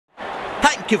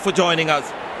Thank you for joining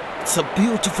us. It's a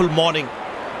beautiful morning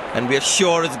and we are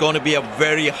sure it's going to be a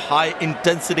very high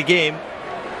intensity game.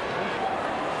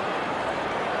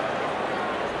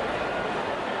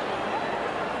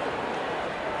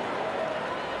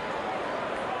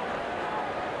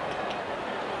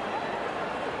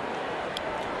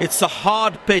 It's a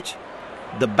hard pitch.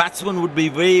 The batsman would be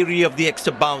wary of the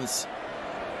extra bounce.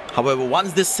 However,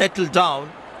 once they settle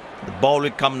down, the ball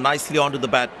will come nicely onto the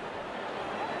bat.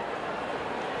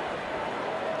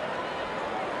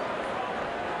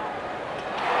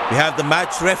 We have the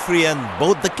match referee and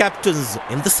both the captains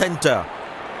in the centre.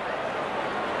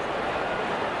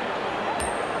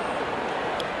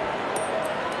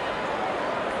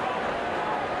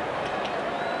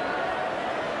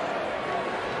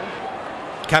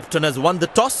 Captain has won the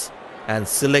toss and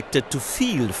selected to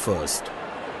field first.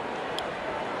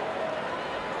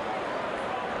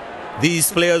 These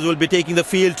players will be taking the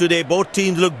field today. Both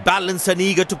teams look balanced and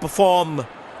eager to perform.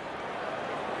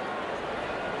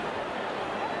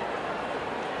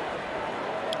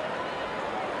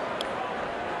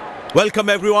 Welcome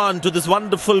everyone to this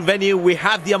wonderful venue. We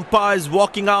have the umpires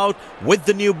walking out with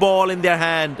the new ball in their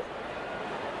hand.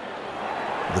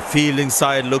 The fielding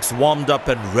side looks warmed up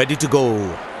and ready to go.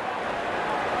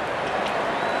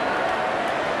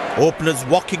 Openers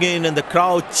walking in and the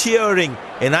crowd cheering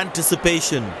in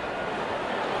anticipation.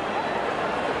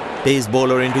 Pace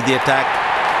bowler into the attack.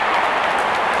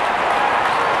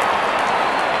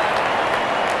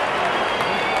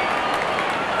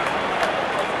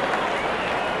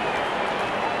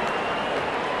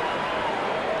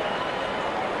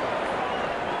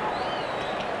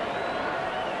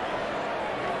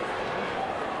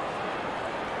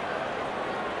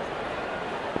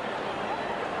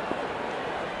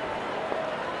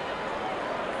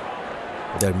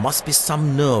 There must be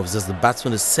some nerves as the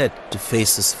batsman is set to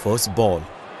face his first ball.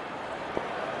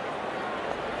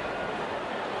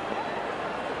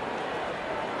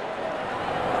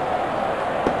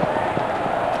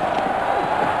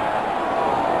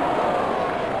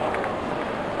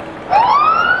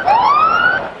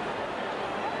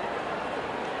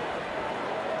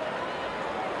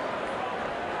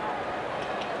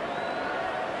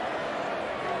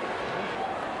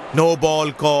 No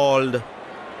ball called.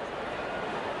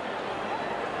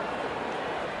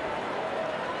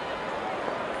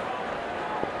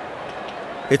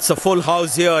 It's a full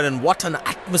house here and what an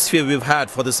atmosphere we've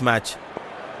had for this match.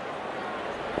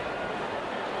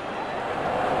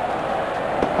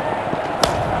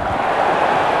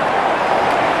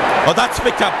 Oh, that's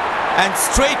picked up and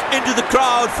straight into the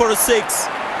crowd for a six.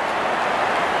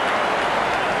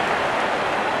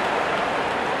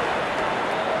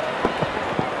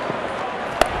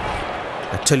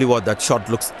 I tell you what, that shot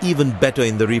looks even better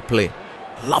in the replay.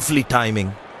 Lovely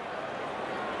timing.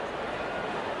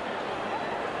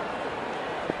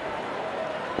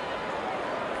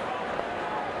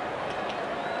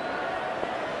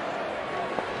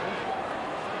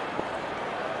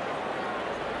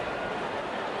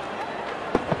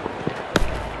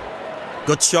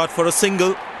 Good shot for a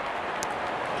single.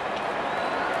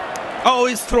 Oh,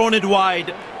 he's thrown it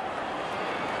wide.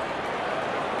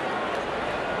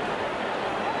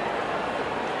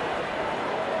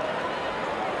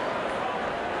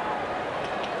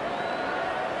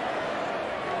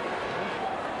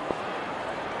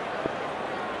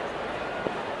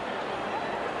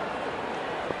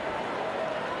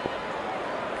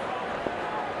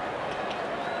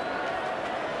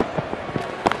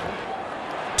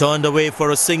 Turned away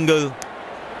for a single.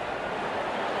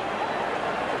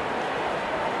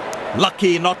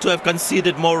 Lucky not to have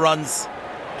conceded more runs.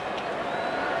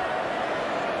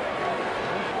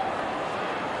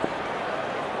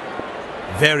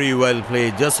 Very well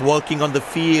played, just working on the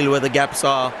field where the gaps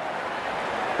are.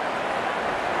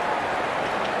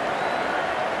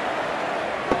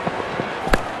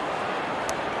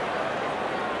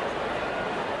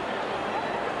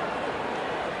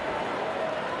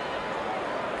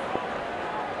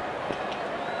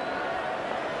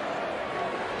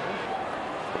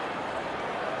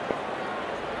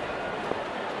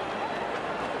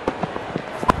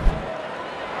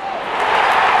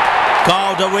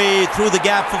 Carved away through the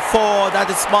gap for four. That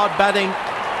is smart batting.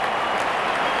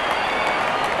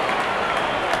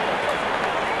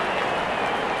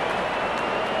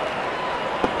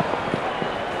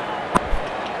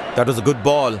 That was a good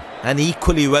ball and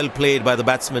equally well played by the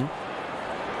batsman.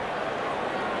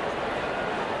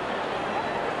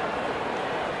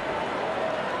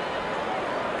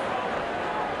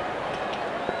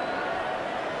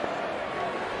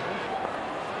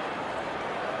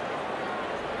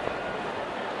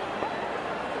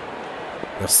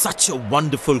 There's such a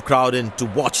wonderful crowd in to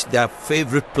watch their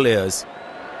favorite players.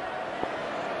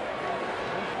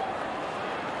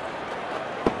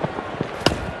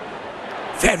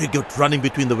 Very good running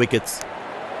between the wickets.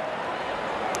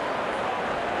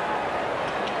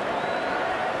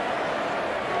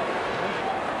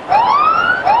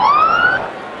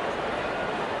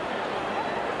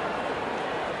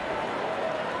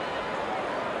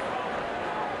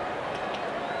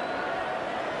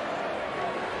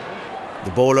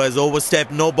 The bowler has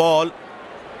overstepped, no ball.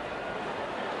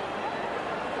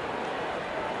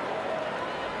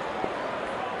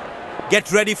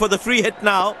 Get ready for the free hit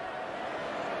now.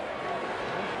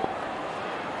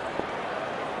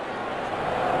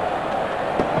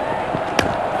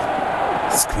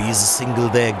 Squeeze a single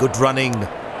there, good running.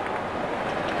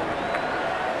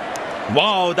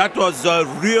 Wow, that was a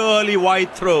really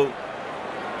wide throw.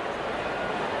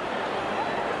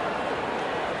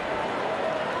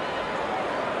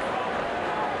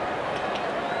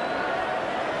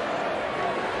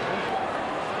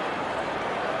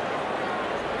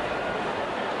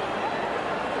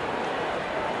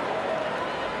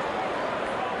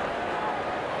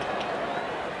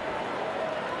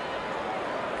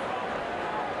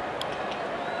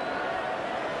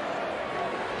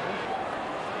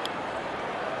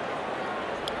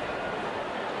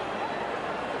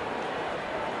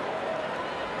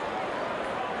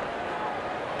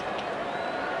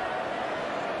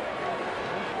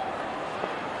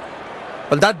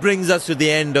 Well, that brings us to the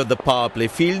end of the power play.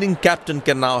 Fielding captain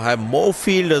can now have more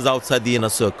fielders outside the inner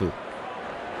circle.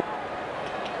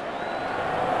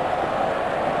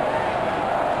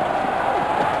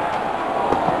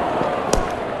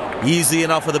 Easy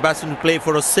enough for the batsman to play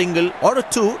for a single or a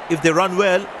two if they run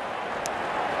well.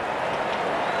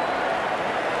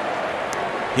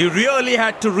 He really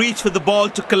had to reach for the ball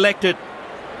to collect it.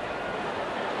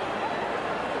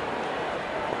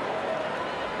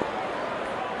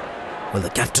 Well, the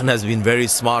captain has been very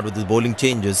smart with his bowling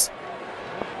changes.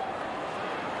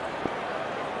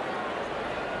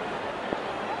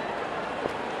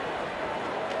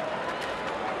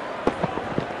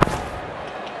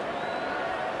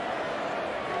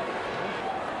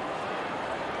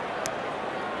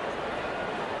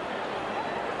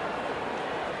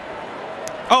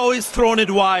 Oh, he's thrown it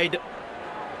wide.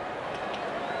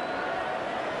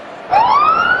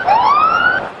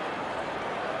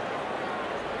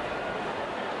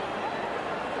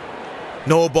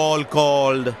 No ball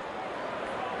called.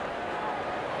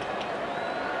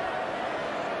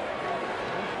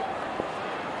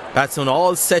 Batsmen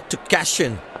all set to cash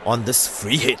in on this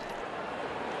free hit.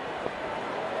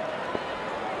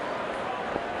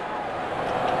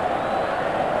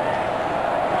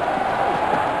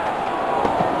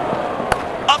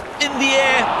 Up in the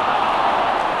air.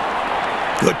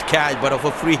 Good catch, but of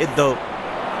a free hit though.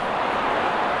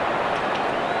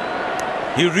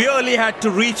 He really had to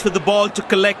reach for the ball to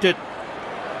collect it.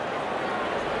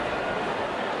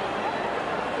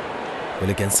 Well,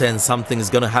 you can sense something is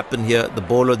going to happen here. The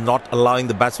bowler not allowing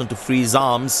the batsman to free his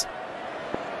arms.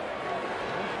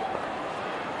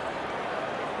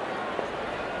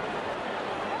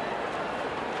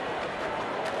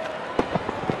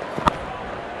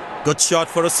 Good shot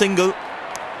for a single.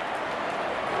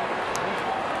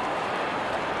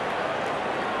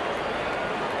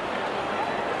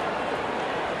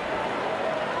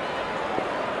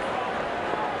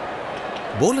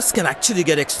 Bowlers can actually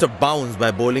get extra bounce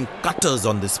by bowling cutters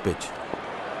on this pitch.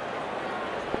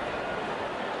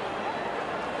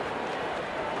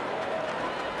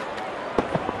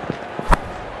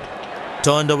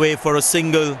 Turned away for a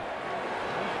single.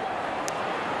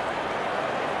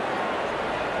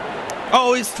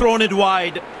 Oh, he's thrown it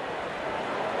wide.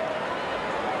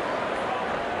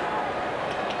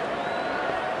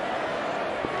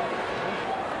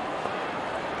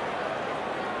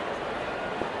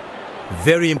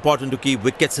 Very important to keep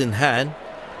wickets in hand,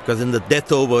 because in the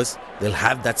death overs, they'll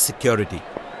have that security.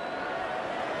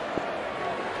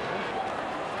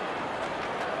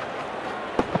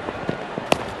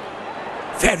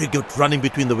 Very good running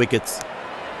between the wickets.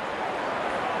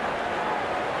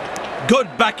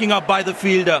 Good backing up by the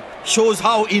fielder. Shows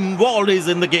how involved he is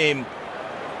in the game.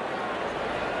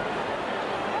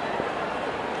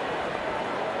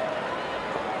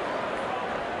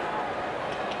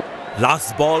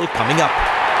 Last ball coming up.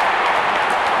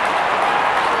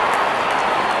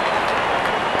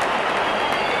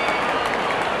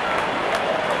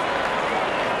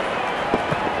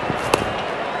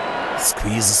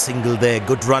 Squeeze a single there.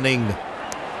 Good running.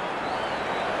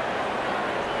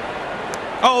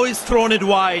 Oh, he's thrown it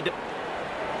wide.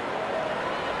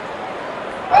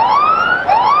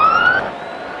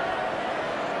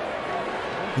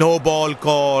 No ball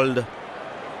called.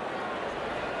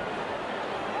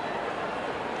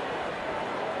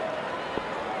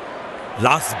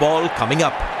 Last ball coming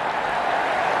up.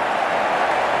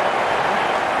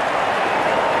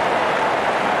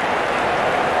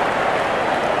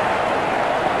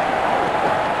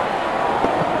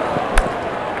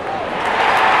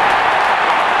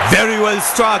 Very well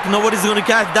struck. Nobody's going to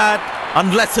catch that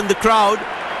unless in the crowd.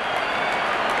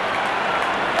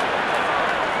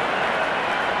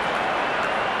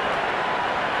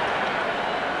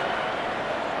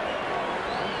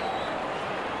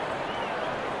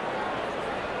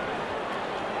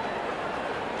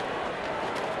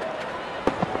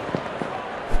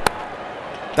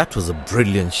 That was a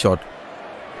brilliant shot.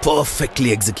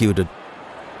 Perfectly executed.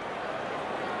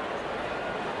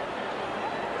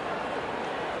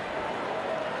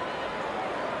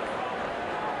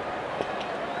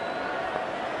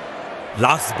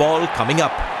 Last ball coming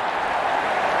up.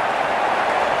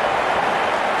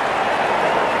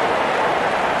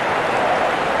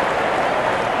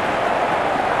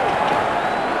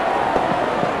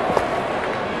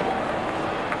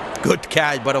 Good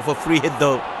catch, but of a free hit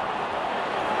though.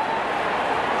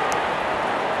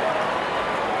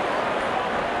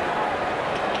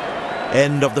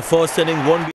 End of the first inning. Won't be